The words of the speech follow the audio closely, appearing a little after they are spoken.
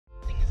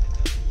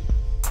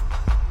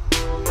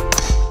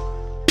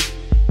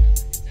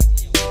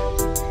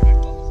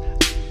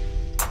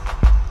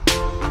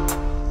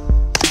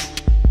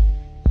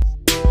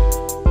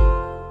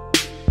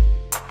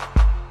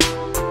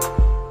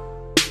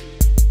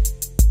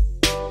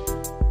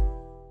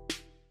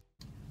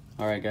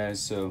Alright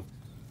guys, so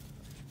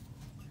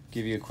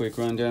give you a quick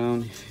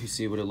rundown. You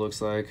see what it looks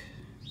like.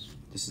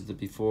 This is the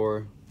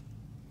before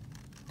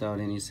without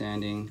any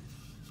sanding,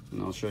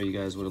 and I'll show you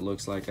guys what it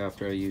looks like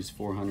after I use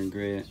 400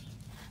 grit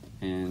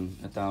and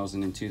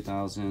 1000 and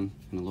 2000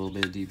 and a little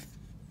bit of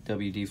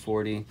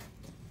WD-40.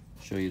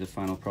 Show you the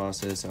final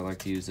process. I like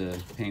to use a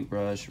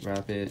paintbrush,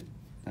 wrap it.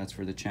 That's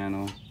for the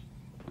channel.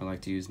 I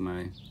like to use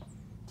my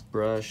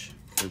brush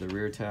for the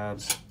rear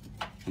tabs,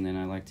 and then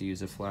I like to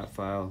use a flat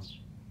file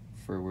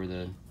for where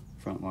the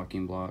front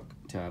locking block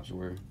tabs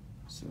were.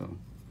 So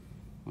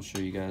I'll show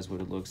you guys what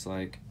it looks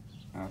like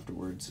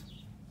afterwards.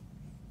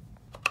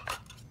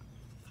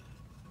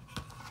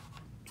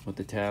 With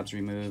the tabs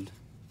removed,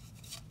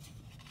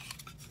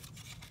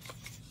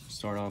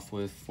 start off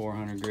with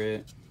 400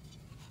 grit,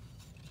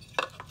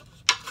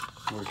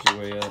 work your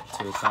way up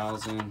to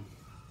 1000,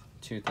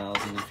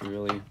 2000 if you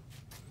really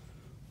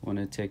want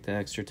to take the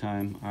extra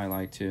time. I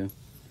like to,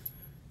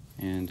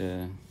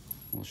 and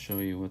we'll show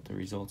you what the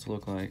results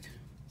look like.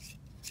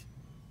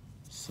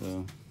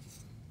 So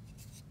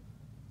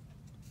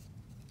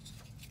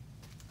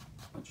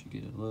let you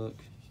get a look.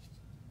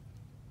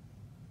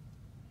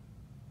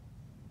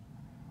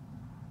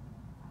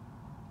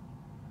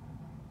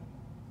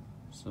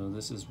 So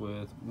this is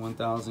with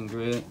 1000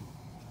 grit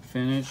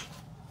finish.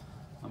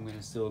 I'm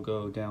gonna still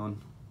go down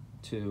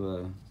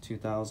to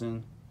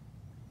 2000,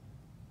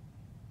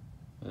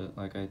 but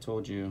like I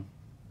told you,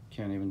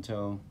 can't even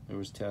tell there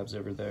was tabs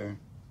over there.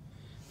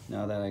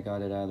 Now that I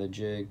got it out of the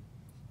jig,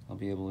 I'll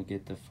be able to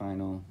get the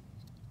final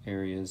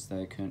areas that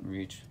I couldn't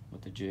reach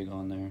with the jig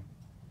on there,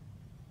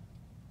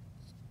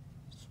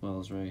 as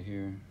well as right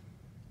here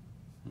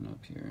and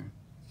up here.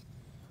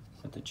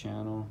 But the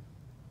channel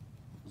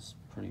is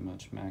pretty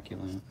much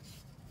immaculate.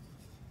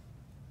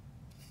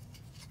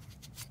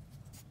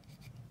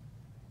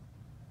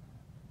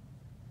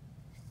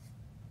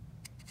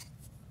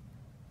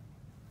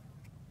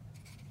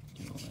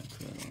 Get all that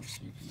crud off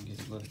so you can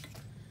get a look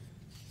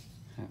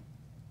at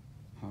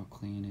how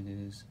clean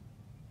it is.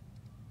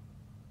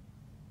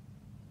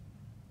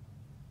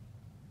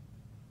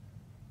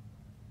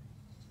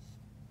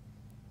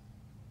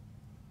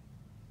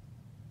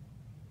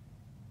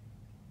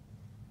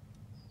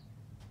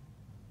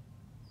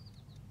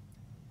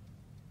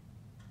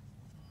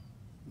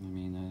 I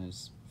mean, that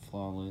is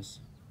flawless.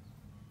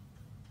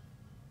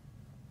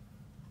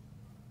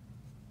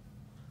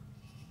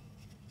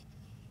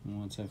 And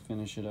once I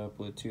finish it up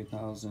with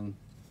 2000,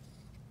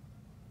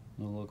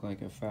 it'll look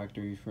like a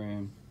factory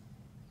frame.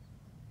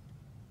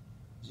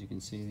 As you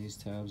can see, these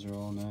tabs are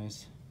all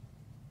nice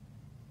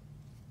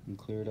and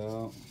cleared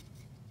out.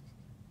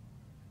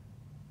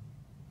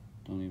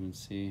 Don't even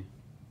see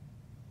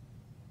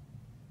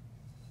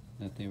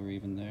that they were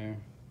even there.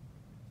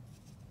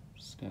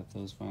 Just got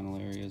those final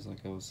areas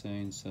like I was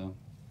saying. So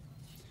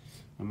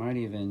I might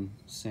even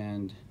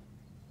sand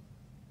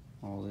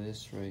all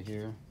this right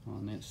here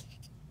on this.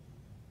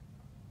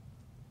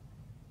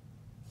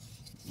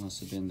 Must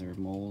have been their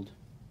mold.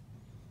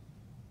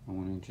 I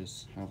want to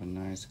just have a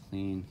nice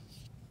clean,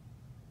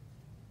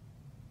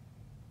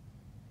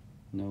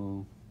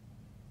 no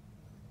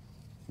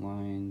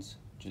lines,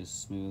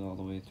 just smooth all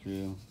the way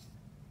through.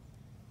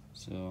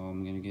 So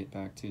I'm gonna get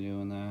back to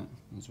doing that,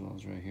 as well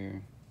as right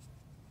here.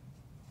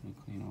 I'm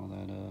gonna clean all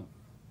that up,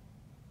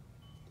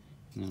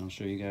 and then I'll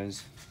show you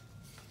guys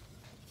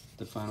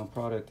the final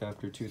product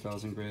after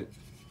 2000 grit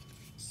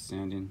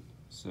sanding.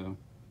 So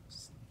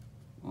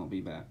I'll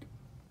be back.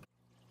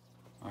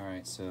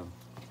 Alright, so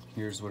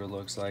here's what it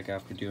looks like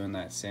after doing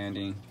that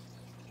sanding.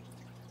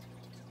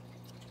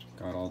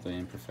 Got all the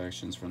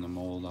imperfections from the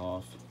mold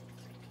off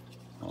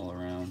all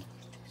around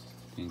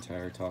the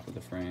entire top of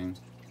the frame.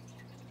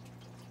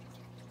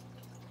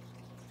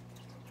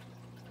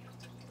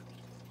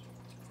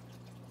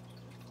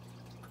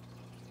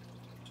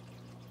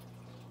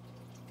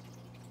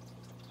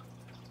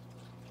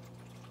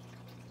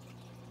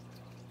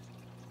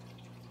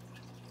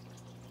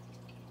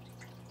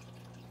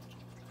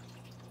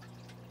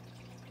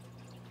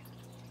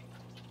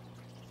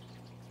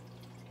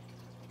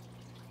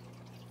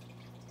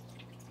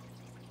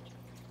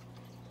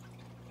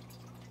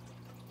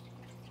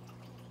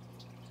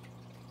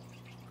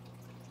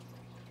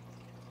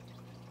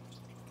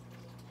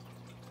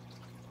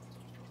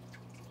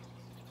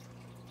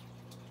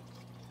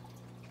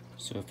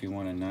 So if you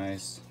want a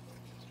nice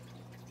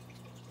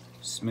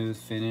smooth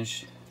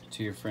finish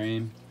to your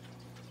frame,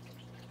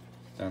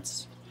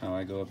 that's how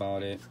I go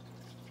about it.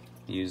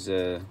 Use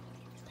a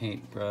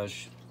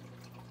paintbrush,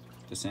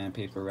 the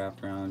sandpaper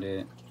wrapped around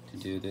it to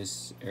do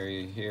this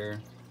area here.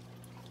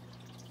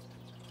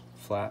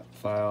 Flat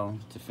file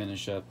to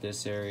finish up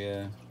this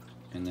area,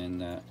 and then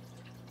that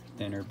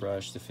thinner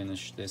brush to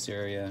finish this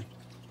area.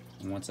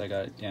 And once I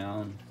got it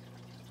down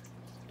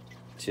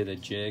to the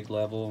jig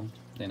level,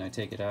 then I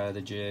take it out of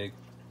the jig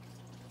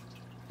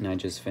and I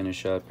just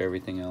finish up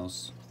everything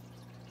else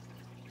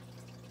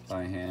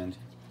by hand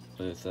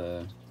with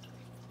the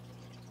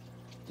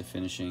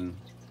finishing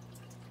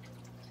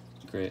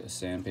grit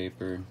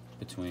sandpaper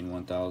between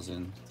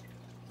 1000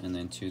 and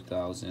then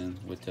 2000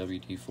 with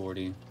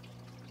WD-40,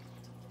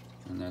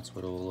 and that's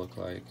what it will look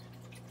like.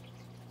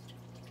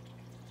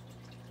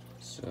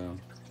 So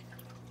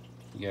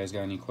if you guys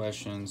got any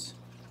questions,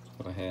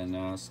 go ahead and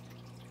ask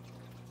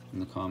in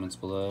the comments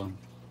below.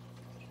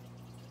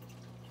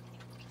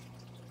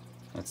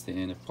 That's the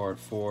end of part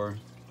 4.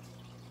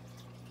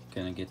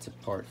 Gonna get to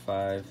part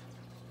 5.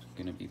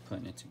 Gonna be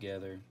putting it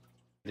together.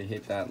 To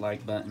hit that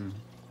like button,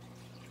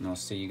 and I'll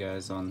see you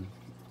guys on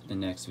the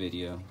next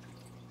video.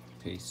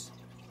 Peace.